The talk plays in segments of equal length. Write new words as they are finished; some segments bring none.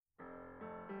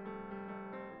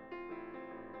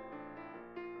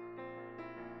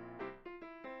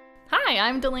Hi,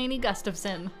 I'm Delaney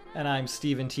Gustafson. And I'm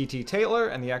Stephen T.T. Taylor,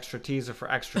 and the extra T's are for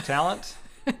extra talent.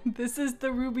 This is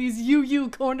the Ruby's UU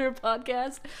Corner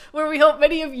podcast, where we hope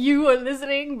many of you are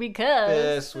listening because...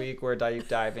 This week we're deep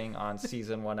diving on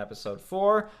Season 1, Episode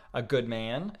 4, A Good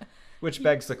Man, which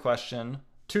begs the question,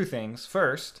 two things.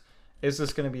 First, is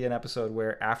this going to be an episode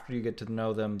where after you get to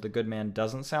know them, the good man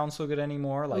doesn't sound so good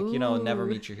anymore? Like, Ooh. you know, never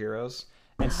meet your heroes.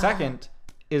 And second,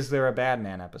 is there a bad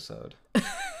man episode?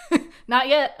 Not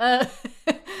yet.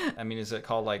 I mean, is it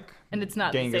called like and it's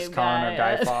not Genghis the same Khan guy. or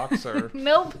Guy Fawkes or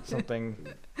Nope. something?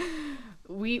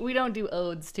 We don't do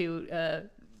odes to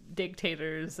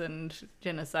dictators and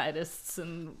genocidists,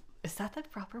 and is that the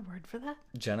proper word for that?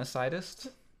 Genocidist?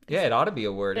 Yeah, it ought to be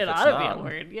a word. It if it's ought to not. be a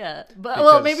word, yeah. But Because-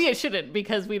 well, maybe it shouldn't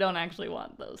because we don't actually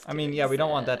want those. I mean, yeah, we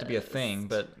don't want that to be a thing,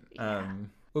 but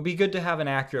it would be good to have an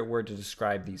accurate word to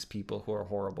describe these people who are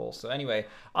horrible. So anyway,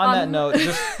 on that note,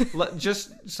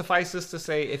 just suffice this to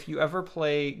say, if you ever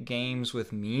play games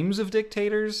with memes of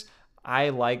dictators, I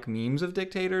like memes of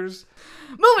dictators.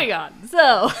 Moving on.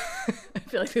 So I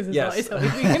feel like this is always how we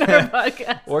begin our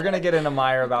podcast. We're gonna get in a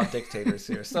mire about dictators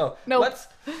here. So Nope.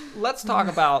 let's talk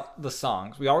about the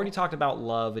songs. We already talked about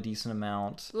Love a decent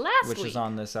amount, Last which week. is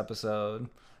on this episode.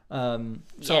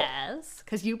 Yes,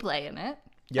 because you play in it.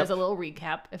 Yep. As a little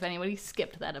recap, if anybody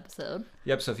skipped that episode.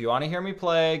 Yep, so if you want to hear me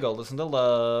play, go listen to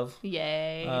Love.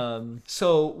 Yay.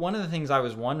 So one of the things I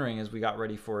was wondering as we got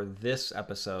ready for this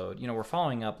episode, you know, we're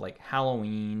following up like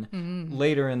Halloween. Mm-hmm.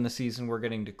 Later in the season, we're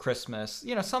getting to Christmas.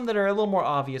 You know, some that are a little more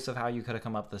obvious of how you could have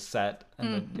come up the set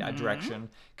and the direction.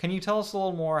 Can you tell us a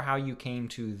little more how you came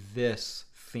to this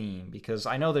theme? Because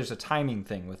I know there's a timing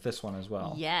thing with this one as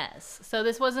well. Yes. So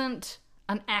this wasn't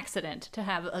an accident to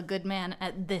have a good man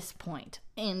at this point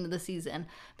in the season,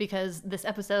 because this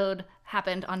episode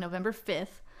happened on November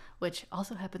 5th, which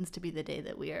also happens to be the day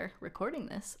that we are recording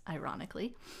this,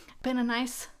 ironically. Been a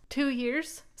nice 2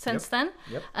 years since then.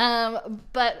 Yep.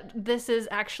 But this is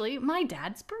actually my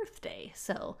dad's birthday.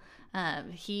 So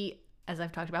he, as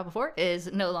I've talked about before, is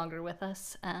no longer with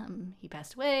us. He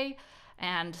passed away.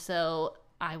 And so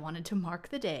I wanted to mark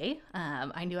the day.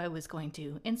 I knew I was going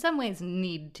to, in some ways,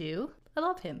 need to. I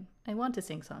love him. I want to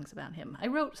sing songs about him. I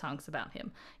wrote songs about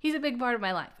him. He's a big part of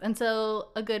my life. And so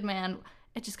A Good Man,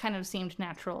 it just kind of seemed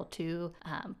natural to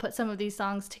put some of these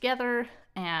songs together.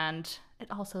 And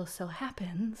it also so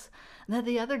happens that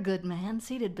the other good man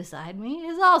seated beside me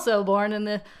is also born in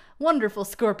the wonderful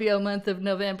Scorpio month of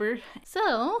November.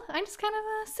 So I just kind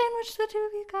of sandwiched the two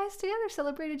of you guys together,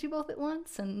 celebrated you both at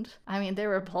once. And I mean, there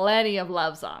were plenty of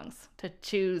love songs to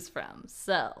choose from.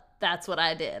 So that's what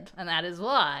I did. And that is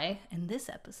why in this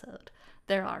episode,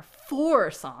 there are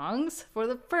 4 songs for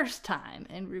the first time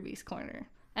in Ruby's Corner.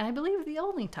 And I believe the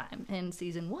only time in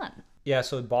season 1. Yeah,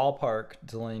 so ballpark,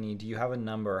 Delaney, do you have a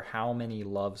number? How many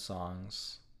love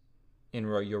songs in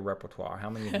your repertoire? How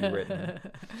many have you written?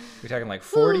 We're talking like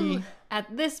 40? Ooh,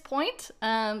 at this point,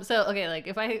 so okay, like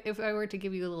if I were to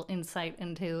give you a little insight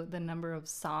into the number of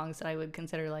songs that I would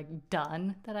consider like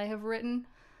done that I have written,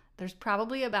 there's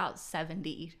probably about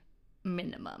 70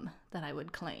 minimum that I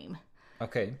would claim.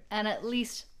 Okay. And at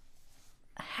least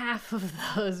half of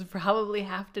those probably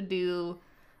have to do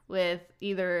with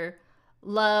either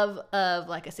love of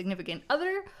like a significant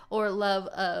other or love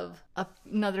of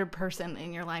another person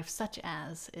in your life, such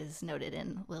as is noted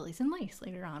in Lilies and Lace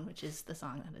later on, which is the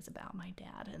song that is about my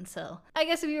dad. And so I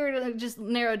guess if you were to just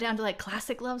narrow it down to like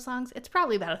classic love songs, it's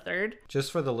probably about a third.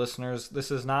 Just for the listeners,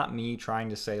 this is not me trying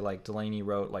to say like Delaney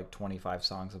wrote like 25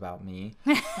 songs about me.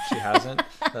 She hasn't.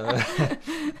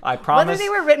 I promise. Whether they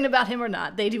were written about him or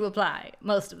not, they do apply,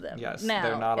 most of them. Yes, now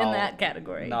they're not in all, that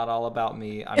category. Not all about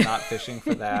me. I'm not fishing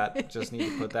for that. Just need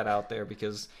to put that out there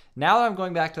because now that I'm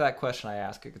going back to that question I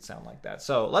asked, it could sound like that.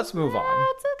 So let's move on.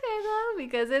 That's okay though,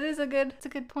 because it's a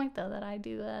good point though that I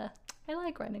do. I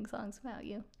like writing songs about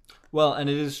you. Well, and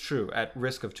it is true. At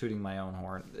risk of tooting my own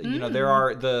horn, you know, there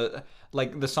are the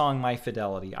song "My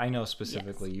Fidelity." I know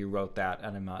specifically you wrote that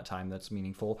at a time that's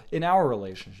meaningful in our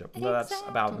relationship. Exactly. That's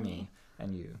about me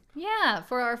and you. Yeah,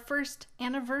 for our first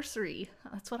anniversary.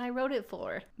 That's what I wrote it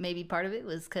for. Maybe part of it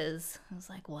was because I was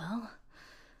like, well,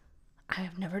 I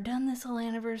have never done this whole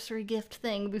anniversary gift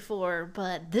thing before,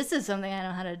 but this is something I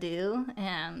know how to do,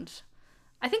 and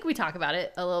I think we talk about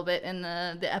it a little bit in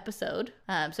the episode.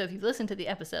 So if you've listened to the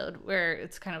episode where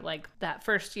it's kind of like that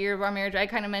first year of our marriage, I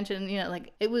kind of mentioned, you know,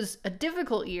 like it was a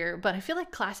difficult year, but I feel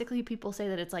like classically people say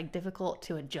that it's like difficult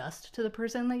to adjust to the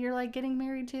person that you're like getting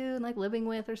married to and like living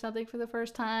with or something for the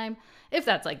first time, if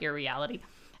that's like your reality.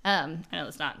 I know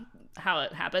that's not how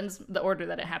it happens, the order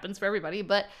that it happens for everybody,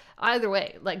 but either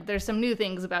way, like there's some new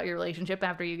things about your relationship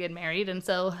after you get married. And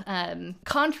so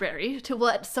contrary to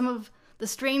what some of the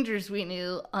strangers we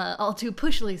knew all too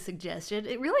pushily suggested,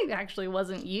 it really actually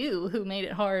wasn't you who made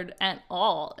it hard at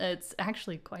all. It's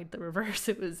actually quite the reverse.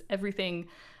 It was everything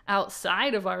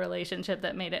outside of our relationship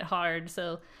that made it hard.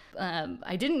 So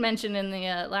I didn't mention in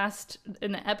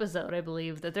the episode, I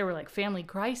believe, that there were like family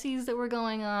crises that were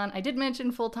going on. I did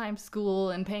mention full-time school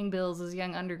and paying bills as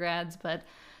young undergrads, but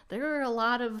there were a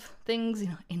lot of things,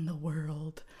 in the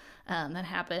world that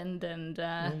happened. And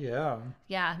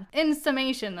yeah. In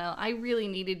summation, though, I really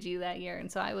needed you that year, and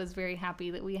so I was very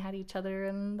happy that we had each other,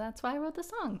 and that's why I wrote the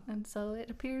song. And so it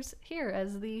appears here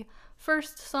as the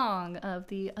first song of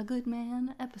the A Good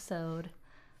Man episode.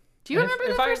 Do you remember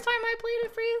the first time I played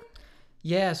it for you?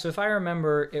 Yeah, so if I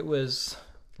remember, it was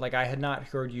like I had not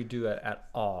heard you do it at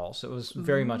all, so it was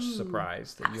very much a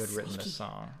surprise that you had written this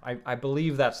song. I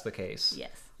believe that's the case.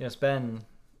 Yes. It's been,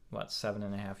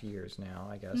 7.5 years now,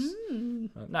 I guess.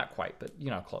 Not quite, but,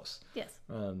 close. Yes.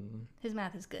 His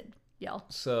math is good, y'all.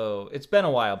 So it's been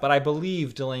a while, but I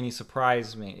believe Delaney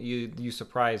surprised me. You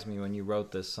surprised me when you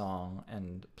wrote this song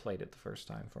and played it the first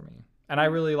time for me. And I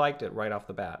really liked it right off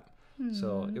the bat.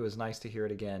 So it was nice to hear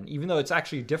it again, even though it's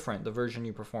actually different. The version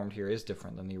you performed here is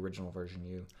different than the original version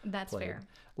you That's played. fair.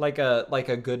 Like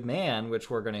a Good Man, which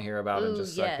we're going to hear about in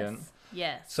just a second.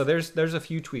 Yes. So there's a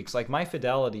few tweaks. Like My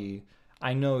Fidelity,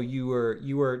 I know you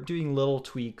were doing little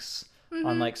tweaks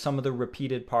on like some of the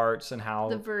repeated parts and how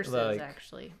the verses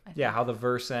actually. I think. How the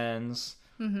verse ends.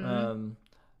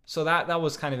 So that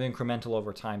was kind of incremental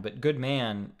over time. But Good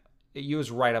Man, you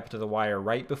was right up to the wire,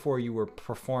 right before you were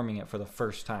performing it for the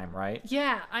first time, right?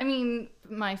 Yeah, I mean,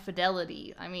 My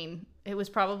Fidelity. It was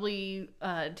probably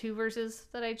 2 verses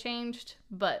that I changed,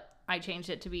 but I changed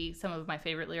it to be some of my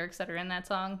favorite lyrics that are in that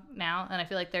song now, and I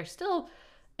feel like they're still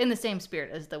in the same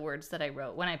spirit as the words that I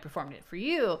wrote when I performed it for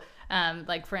you.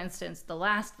 Like, for instance, the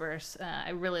last verse,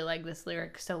 I really like this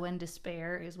lyric, "So when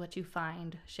despair is what you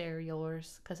find, share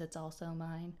yours, 'cause it's also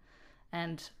mine."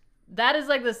 And that is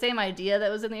like the same idea that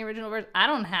was in the original verse. I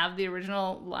don't have the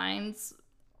original lines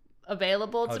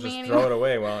available to me anymore. Throw it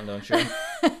away, don't you?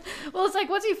 Well, it's like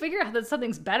once you figure out that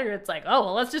something's better, it's like, oh,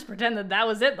 well, let's just pretend that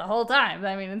was it the whole time.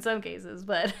 In some cases,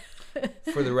 but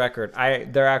for the record,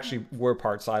 there actually were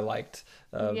parts I liked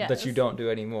that you don't do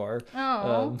anymore.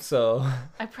 Oh, so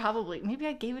maybe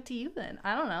I gave it to you then.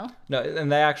 I don't know. No, and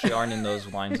they actually aren't in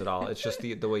those lines at all. It's just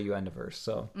the way you end a verse.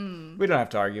 So we don't have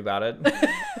to argue about it.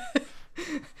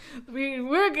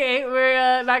 We're okay.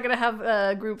 We're not going to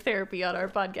have group therapy on our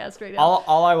podcast right now.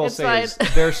 All I will say is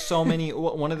there's so many.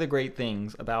 One of the great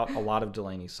things about a lot of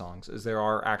Delaney's songs is there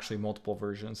are actually multiple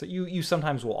versions that you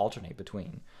sometimes will alternate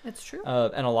between. It's true.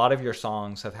 And a lot of your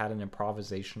songs have had an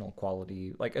improvisational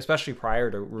quality, like especially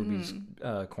prior to Ruby's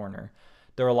Corner.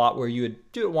 There were a lot where you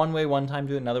would do it one way one time,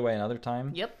 do it another way another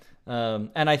time. Yep.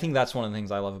 And I think that's one of the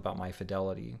things I love about My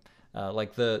Fidelity.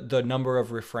 Like the number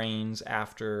of refrains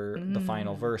after the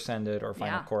final verse ended or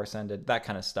final chorus ended, that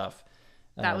kind of stuff.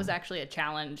 That was actually a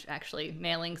challenge,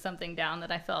 nailing something down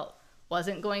that I felt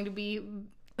wasn't going to be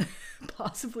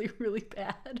possibly really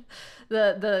bad.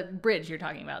 The bridge you're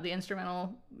talking about, the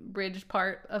instrumental bridge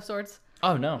part of sorts.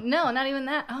 Oh, no. No, not even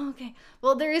that. Oh, okay.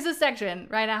 Well, there is a section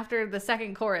right after the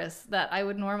second chorus that I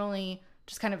would normally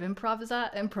just kind of improvise.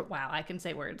 Wow, I can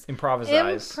say words. Improvise.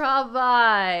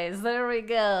 There we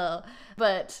go.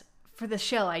 But for the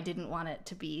show, I didn't want it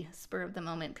to be spur of the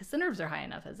moment because the nerves are high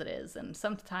enough as it is. And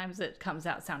sometimes it comes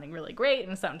out sounding really great,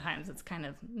 and sometimes it's kind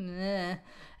of meh.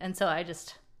 And so I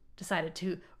just decided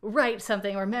to write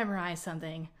something or memorize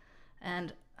something.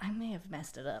 And I may have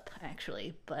messed it up,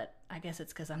 actually, but I guess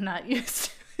it's because I'm not used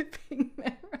to it being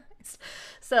memorized.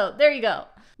 So there you go.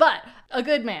 But A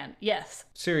Good Man, yes.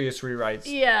 Serious rewrites.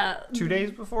 Yeah. 2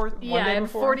 days before? One day before? I had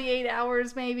 48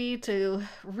 hours maybe to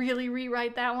really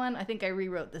rewrite that one. I think I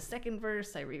rewrote the second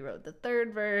verse. I rewrote the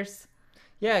third verse.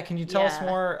 Yeah, can you tell us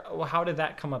more? How did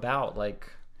that come about?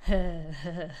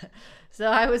 So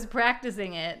I was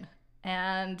practicing it,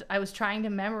 and I was trying to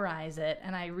memorize it,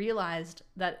 and I realized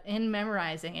that in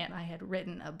memorizing it, I had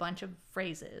written a bunch of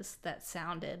phrases that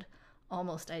sounded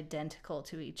almost identical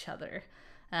to each other.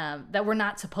 That were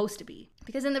not supposed to be.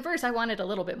 Because in the verse, I wanted a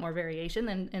little bit more variation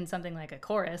than in something like a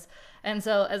chorus. And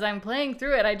so as I'm playing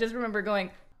through it, I just remember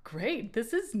going, great,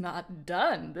 this is not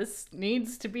done. This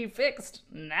needs to be fixed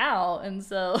now. And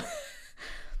so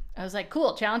I was like,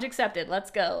 cool, challenge accepted.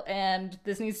 Let's go. And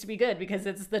this needs to be good because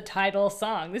it's the title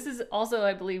song. This is also,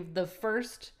 I believe, the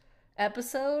first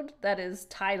episode that is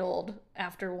titled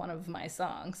after one of my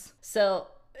songs. So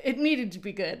it needed to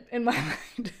be good in my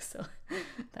mind. So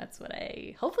that's what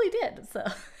I hopefully did. So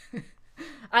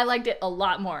I liked it a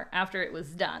lot more after it was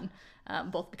done.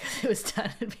 both because it was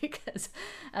done and because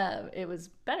it was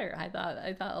better. I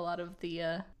thought a lot of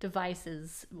the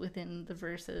devices within the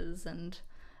verses and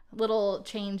little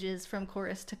changes from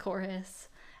chorus to chorus.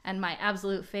 And my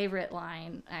absolute favorite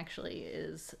line actually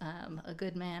is, a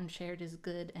good man shared his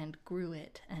good and grew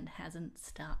it and hasn't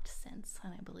stopped since.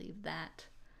 And I believe that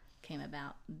came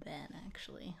about then,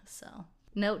 actually. So,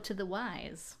 note to the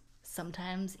wise,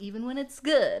 sometimes even when it's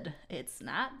good, it's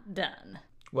not done.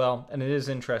 Well, and it is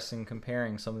interesting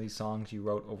comparing some of these songs you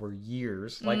wrote over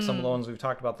years, like some of the ones we've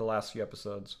talked about the last few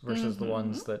episodes, versus the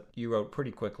ones that you wrote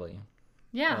pretty quickly.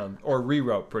 Yeah. Or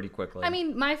rewrote pretty quickly. I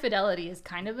mean, My Fidelity is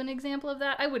kind of an example of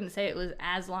that. I wouldn't say it was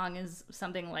as long as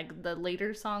something like the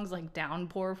later songs, like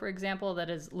Downpour, for example, that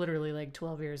is literally like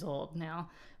 12 years old now,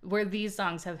 where these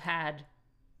songs have had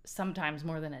sometimes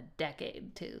more than a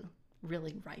decade to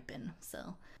really ripen.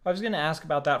 So I was going to ask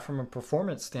about that from a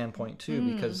performance standpoint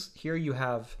too, because here you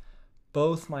have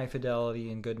both My Fidelity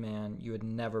and Good Man you had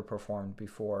never performed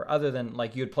before, other than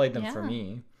like you had played them for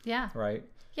me. Yeah. Right?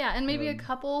 Yeah, and maybe a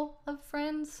couple of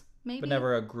friends, maybe. But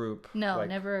never a group. No, like,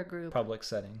 never a group. Public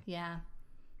setting. Yeah.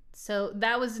 So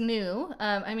that was new.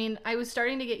 I mean, I was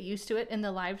starting to get used to it in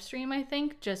the live stream, I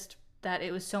think, just that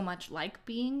it was so much like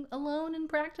being alone and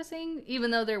practicing,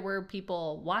 even though there were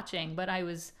people watching, but I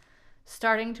was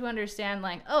starting to understand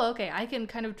like, oh, okay, I can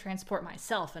kind of transport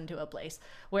myself into a place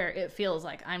where it feels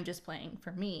like I'm just playing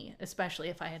for me, especially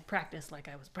if I had practiced like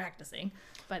I was practicing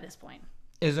by this point.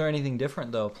 Is there anything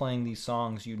different though, playing these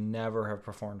songs you never have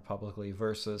performed publicly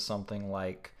versus something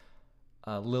like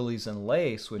Lilies and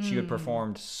Lace, which you had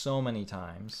performed so many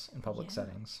times in public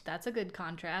settings? That's a good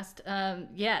contrast.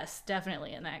 Yes,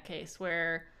 definitely in that case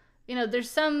where, you know, there's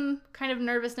some kind of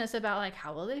nervousness about like,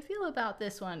 how will they feel about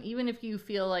this one? Even if you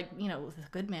feel like, you know,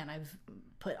 with Good Man, I've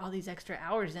put all these extra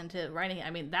hours into writing it. I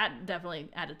mean, that definitely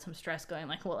added some stress going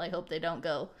like, well, I hope they don't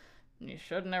go, you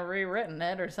shouldn't have rewritten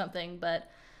it or something. But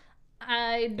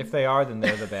if they are, then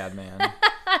they're the bad man.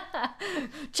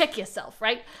 Check yourself,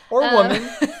 right? Or woman.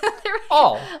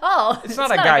 It's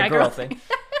not a guy-girl thing.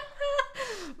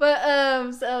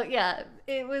 But so yeah,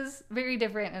 it was very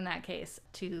different in that case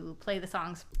to play the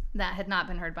songs that had not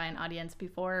been heard by an audience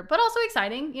before, but also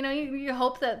exciting. You know, you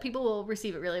hope that people will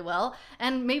receive it really well,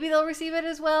 and maybe they'll receive it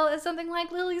as well as something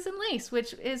like Lilies and Lace,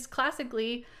 which is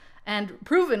classically and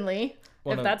provenly,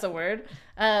 if that's a word,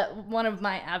 one of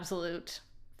my absolute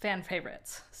fan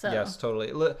favorites. So yes,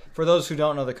 totally. For those who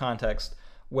don't know the context,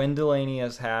 when Delaney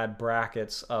has had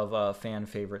brackets of fan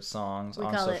favorite songs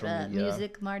on social media,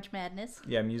 Music March Madness.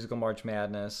 Yeah, Musical March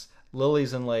Madness.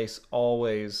 Lilies and Lace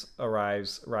always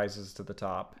rises to the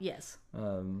top. Yes.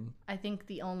 I think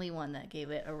the only one that gave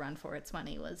it a run for its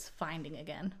money was Finding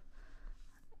Again.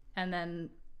 And then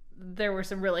there were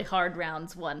some really hard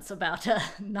rounds once about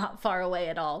Not Far Away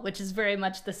at All, which is very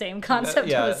much the same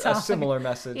concept of the song. A similar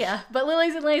message. Yeah, but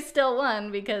Lilies and Lace still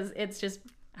won because it's just,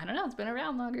 I don't know, it's been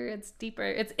around longer, it's deeper,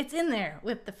 it's in there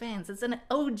with the fans. It's an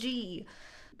OG,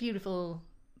 beautiful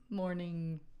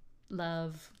morning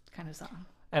love kind of song.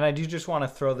 And I do just want to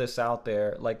throw this out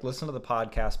there, like listen to the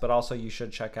podcast, but also you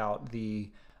should check out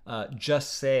the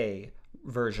Just Say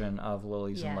version of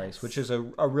Lilies and Lace, which is a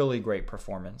really great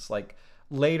performance. Like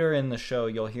later in the show,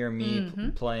 you'll hear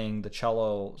me playing the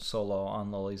cello solo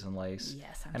on Lilies and Lace.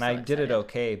 Yes, I did it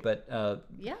okay, but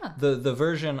the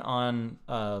version on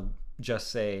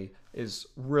Just Say is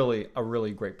really a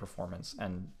really great performance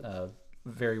and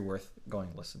very worth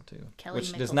going to listen to.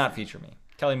 Which does not feature me.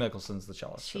 Kelly Mickelson's the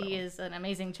cellist. She is an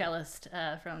amazing cellist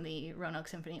from the Roanoke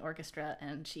Symphony Orchestra,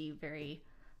 and she very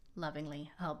lovingly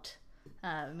helped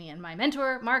me and my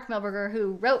mentor, Mark Melberger,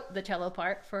 who wrote the cello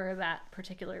part for that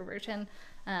particular version.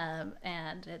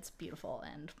 And it's beautiful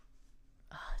and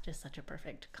just such a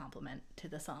perfect compliment to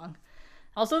the song.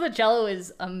 Also, the cello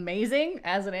is amazing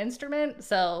as an instrument.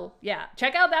 So, yeah,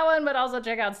 check out that one, but also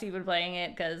check out Stephen playing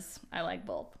it because I like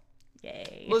both.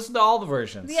 Yay. Listen to all the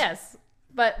versions. Yes.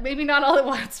 But maybe not all at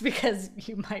once because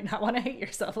you might not want to hate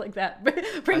yourself like that.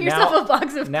 Bring yourself a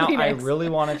box of Kleenex. Now I really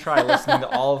want to try listening to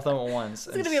all of them at once.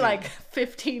 It's going to be like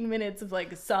 15 minutes of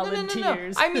like solid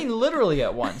tears. No. I mean literally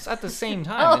at once, at the same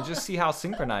time, and just see how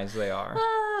synchronized they are.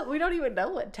 We don't even know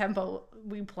what tempo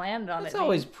we planned on. It's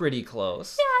always pretty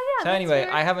close. Yeah. So anyway,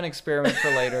 I have an experiment for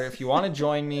later. If you want to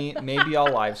join me, maybe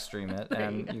I'll live stream it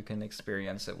and you can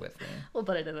experience it with me. We'll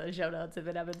put it in the show notes if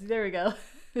it happens. There we go.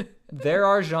 There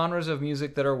are genres of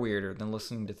music that are weirder than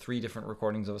listening to 3 different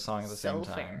recordings of a song at the same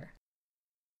time. Fair.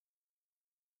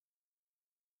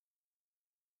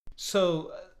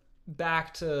 So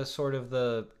back to sort of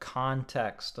the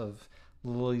context of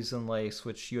Lilies and Lace,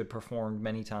 which you had performed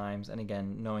many times, and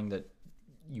again, knowing that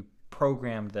you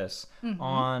programmed this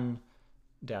on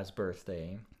dad's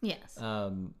birthday. Yes.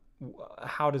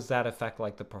 How does that affect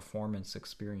like the performance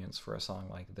experience for a song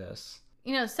like this?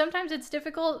 You know, sometimes it's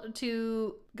difficult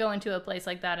to go into a place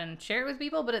like that and share it with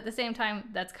people, but at the same time,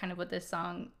 that's kind of what this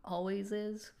song always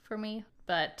is for me.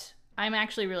 But I'm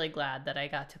actually really glad that I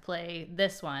got to play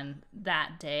this one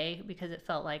that day because it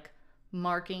felt like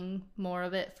marking more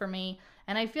of it for me.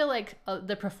 And I feel like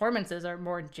the performances are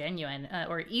more genuine,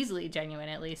 or easily genuine,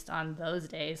 at least on those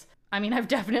days. I mean, I've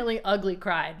definitely ugly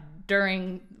cried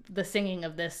during the singing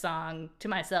of this song to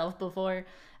myself before.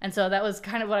 And so that was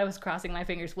kind of what I was crossing my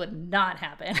fingers would not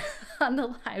happen on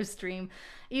the live stream.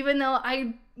 Even though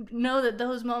I know that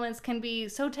those moments can be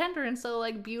so tender and so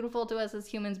like beautiful to us as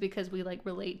humans because we like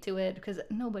relate to it, because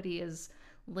nobody has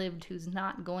lived who's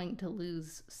not going to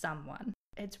lose someone.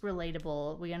 It's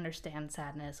relatable. We understand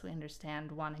sadness. We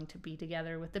understand wanting to be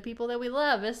together with the people that we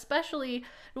love, especially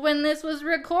when this was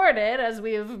recorded, as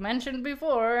we've mentioned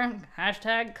before,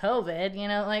 #COVID, you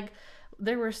know, like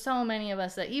there were so many of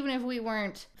us that even if we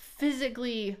weren't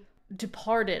physically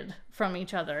departed from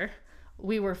each other,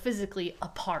 we were physically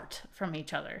apart from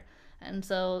each other. And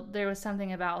so there was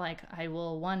something about like, I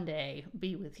will one day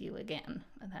be with you again.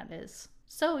 And that is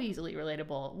so easily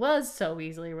relatable, was so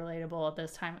easily relatable at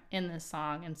this time in this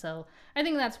song. And so I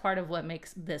think that's part of what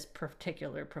makes this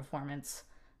particular performance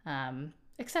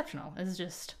exceptional, is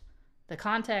just the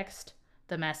context,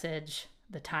 the message,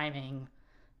 the timing,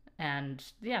 and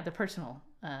yeah, the personal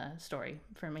story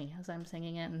for me as I'm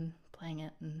singing it and playing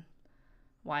it and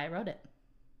why I wrote it.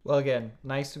 Well, again,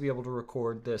 nice to be able to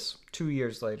record this 2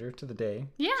 years later to the day.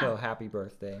 Yeah. So happy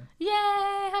birthday. Yay!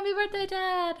 Happy birthday,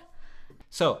 Dad!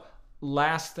 So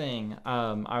last thing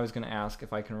I was going to ask,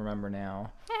 if I can remember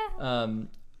now.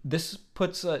 This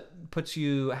puts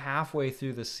you halfway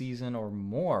through the season or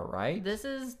more, right? This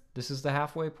is the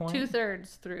halfway point?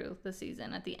 2/3 through the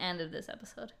season at the end of this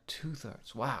episode.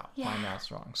 2/3. Wow. Yeah. My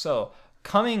math's wrong. So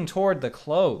coming toward the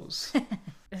close.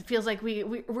 It feels like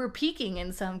we're peaking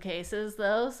in some cases,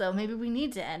 though, so maybe we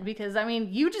need to end because, I mean,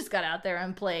 you just got out there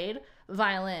and played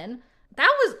violin.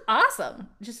 That was awesome.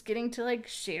 Just getting to, like,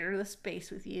 share the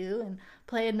space with you and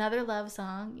play another love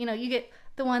song. You know, you get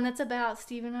the one that's about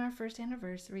Stephen and our first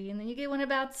anniversary, and then you get one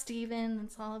about Stephen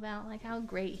that's all about, like, how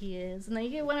great he is, and then you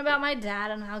get one about my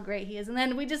dad and how great he is, and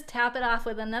then we just tap it off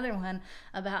with another one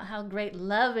about how great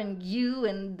love and you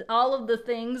and all of the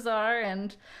things are,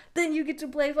 and then you get to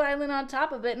play violin on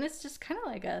top of it, and it's just kind of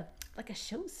like a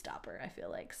showstopper, I feel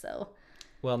like, so...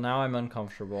 Well, now I'm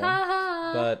uncomfortable,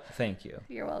 but thank you.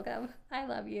 You're welcome. I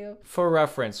love you. For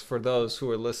reference, for those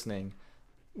who are listening,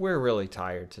 we're really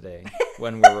tired today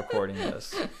when we're recording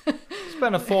this. It's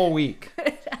been a full week.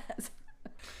 It has.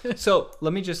 So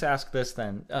let me just ask this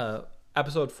then.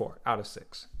 Episode 4 out of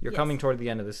 6. You're coming toward the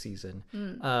end of the season.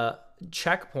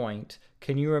 Checkpoint.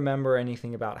 Can you remember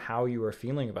anything about how you were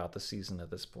feeling about the season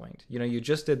at this point? You know, you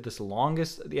just did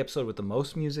the episode with the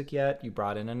most music yet. You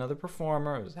brought in another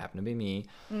performer. It happened to be me.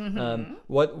 Mm-hmm.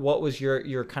 What was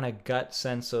your kind of gut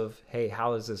sense of, hey,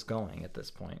 how is this going at this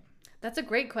point? That's a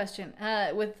great question,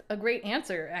 with a great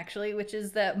answer, actually, which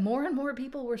is that more and more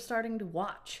people were starting to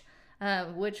watch,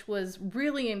 which was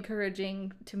really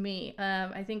encouraging to me.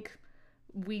 I think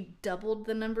we doubled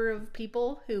the number of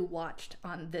people who watched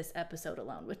on this episode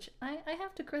alone, which I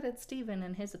have to credit Stephen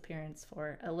and his appearance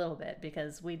for a little bit,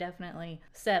 because we definitely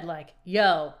said, like,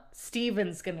 yo,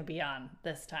 Stephen's gonna be on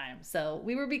this time. So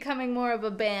we were becoming more of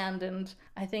a band, and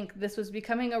I think this was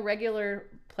becoming a regular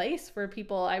place for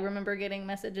people. I remember getting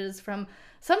messages from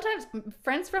sometimes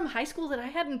friends from high school that I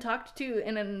hadn't talked to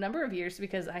in a number of years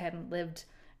because I hadn't lived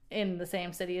in the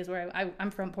same city as where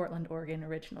I'm from Portland, Oregon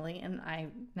originally, and I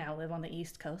now live on the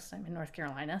East Coast. I'm in North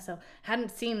Carolina, so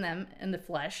hadn't seen them in the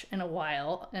flesh in a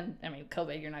while. And I mean,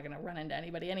 COVID, you're not going to run into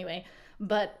anybody anyway.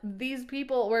 But these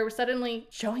people were suddenly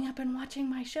showing up and watching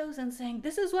my shows and saying,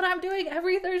 this is what I'm doing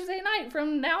every Thursday night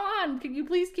from now on. Can you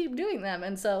please keep doing them?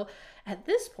 And so at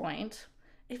this point,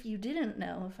 if you didn't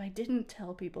know, if I didn't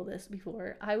tell people this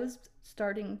before, I was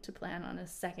starting to plan on a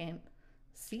second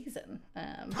season.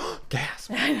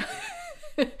 Gasp.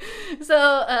 So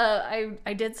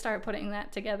I did start putting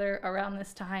that together around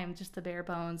this time, just the bare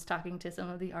bones, talking to some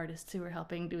of the artists who were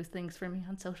helping do things for me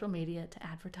on social media to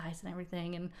advertise and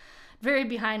everything, and very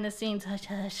behind the scenes, hush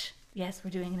hush, yes,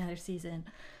 we're doing another season.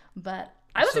 But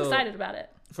I was excited about it.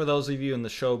 For those of you in the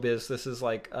showbiz, this is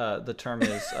like the term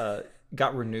is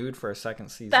got renewed for a second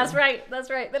season. That's right.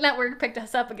 The network picked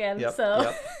us up again. Yep.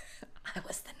 I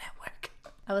was the network.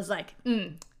 I was like,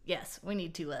 yes, we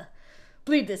need to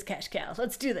bleed this cash cow.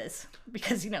 Let's do this.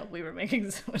 Because, you know, we were making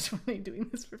so much money doing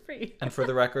this for free. And for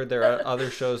the record, there are other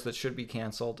shows that should be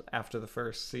canceled after the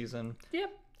first season.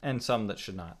 Yep. And some that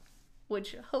should not.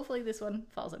 which hopefully this one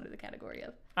falls under the category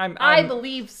of. I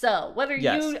believe so, whether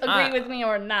yes, you agree with me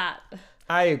or not.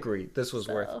 I agree. This was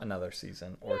worth another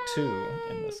season or two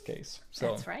in this case. So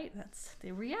that's right. That's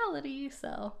the reality.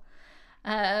 So,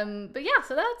 but yeah,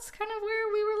 so that's kind of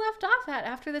where we were left off at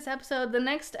after this episode. The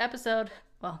next episode,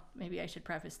 well, maybe I should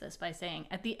preface this by saying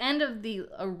at the end of the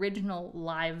original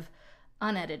live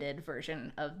unedited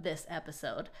version of this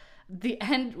episode, the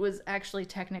end was actually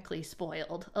technically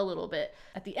spoiled a little bit.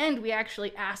 At the end, we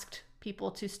actually asked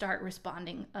people to start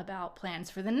responding about plans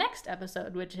for the next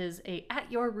episode, which is a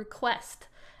at your request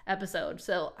episode.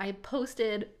 So I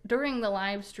posted during the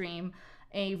live stream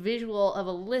a visual of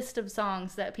a list of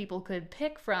songs that people could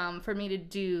pick from for me to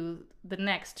do the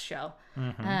next show.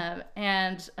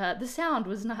 And the sound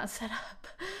was not set up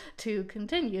to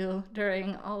continue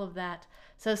during all of that.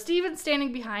 So Stephen's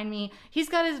standing behind me. He's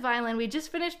got his violin. We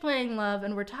just finished playing Love,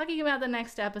 and we're talking about the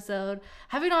next episode,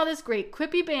 having all this great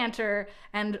quippy banter,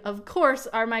 and of course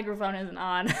our microphone isn't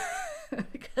on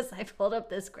because I pulled up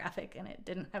this graphic and it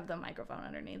didn't have the microphone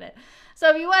underneath it. So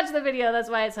if you watch the video, that's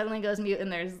why it suddenly goes mute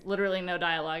and there's literally no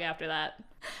dialogue after that.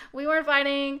 We weren't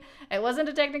fighting. It wasn't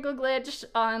a technical glitch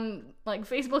on like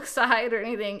Facebook's side or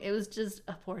anything. It was just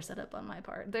a poor setup on my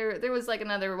part. There was like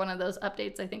another one of those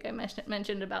updates I think I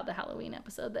mentioned about the Halloween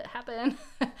episode that happened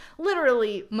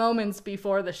literally moments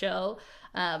before the show.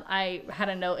 I had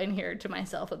a note in here to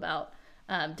myself about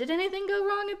did anything go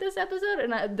wrong at this episode?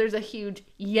 And there's a huge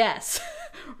yes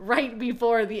right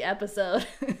before the episode.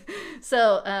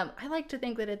 So I like to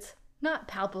think that it's not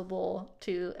palpable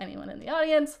to anyone in the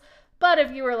audience. But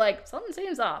if you were like, something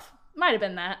seems off, might have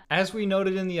been that. As we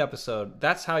noted in the episode,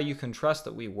 that's how you can trust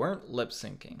that we weren't lip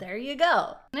syncing. There you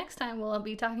go. Next time we'll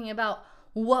be talking about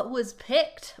what was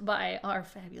picked by our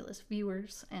fabulous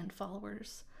viewers and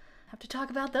followers. Have to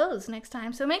talk about those next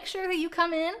time. So make sure that you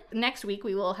come in. Next week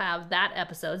we will have that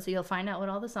episode, so you'll find out what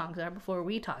all the songs are before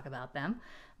we talk about them.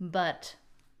 But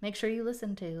make sure you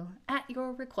listen to At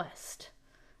Your Request,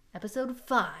 episode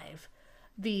 5.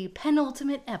 The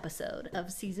penultimate episode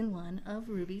of season 1 of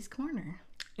Ruby's Corner.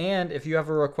 And if you have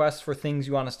a request for things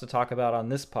you want us to talk about on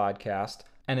this podcast,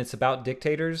 and it's about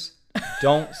dictators,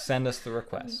 don't send us the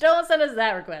request. Don't send us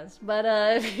that request. But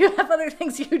if you have other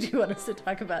things you do want us to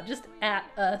talk about, just at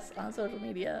us on social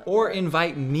media. Or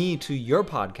invite me to your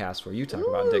podcast where you talk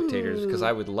about dictators, because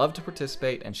I would love to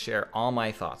participate and share all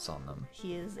my thoughts on them.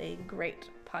 He is a great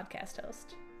podcast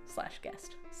host /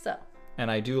 guest. So... And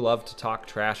I do love to talk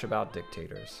trash about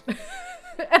dictators.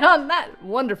 And on that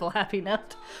wonderful happy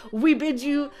note, we bid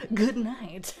you good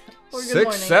night. Or good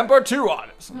morning. Semper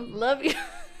Tyrannis. Love you,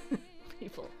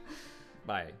 people.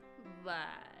 Bye.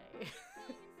 Bye.